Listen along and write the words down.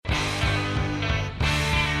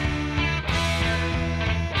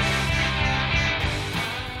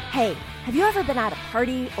Hey, have you ever been at a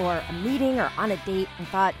party or a meeting or on a date and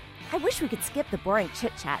thought, I wish we could skip the boring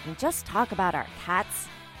chit-chat and just talk about our cats?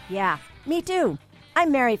 Yeah, me too.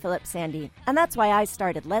 I'm Mary Phillips Sandy, and that's why I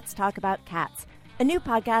started Let's Talk About Cats, a new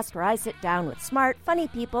podcast where I sit down with smart, funny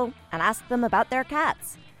people and ask them about their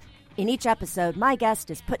cats. In each episode, my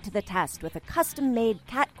guest is put to the test with a custom-made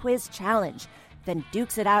cat quiz challenge, then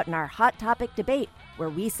dukes it out in our hot topic debate,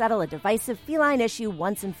 where we settle a divisive feline issue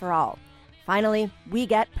once and for all. Finally, we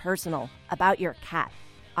get personal about your cat.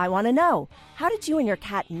 I want to know, how did you and your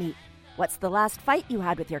cat meet? What's the last fight you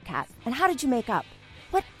had with your cat? And how did you make up?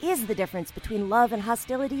 What is the difference between love and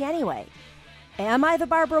hostility anyway? Am I the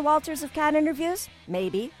Barbara Walters of cat interviews?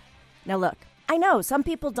 Maybe. Now look, I know some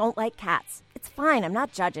people don't like cats. It's fine, I'm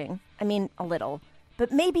not judging. I mean, a little.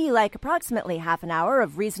 But maybe you like approximately half an hour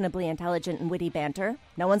of reasonably intelligent and witty banter.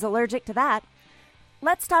 No one's allergic to that.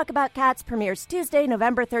 Let's Talk About Cats premieres Tuesday,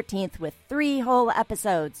 November 13th with 3 whole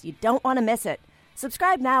episodes. You don't want to miss it.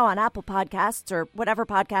 Subscribe now on Apple Podcasts or whatever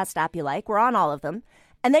podcast app you like. We're on all of them.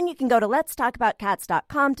 And then you can go to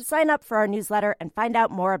letstalkaboutcats.com to sign up for our newsletter and find out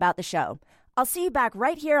more about the show. I'll see you back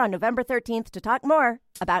right here on November 13th to talk more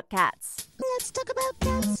about cats. Let's talk about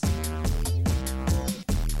cats.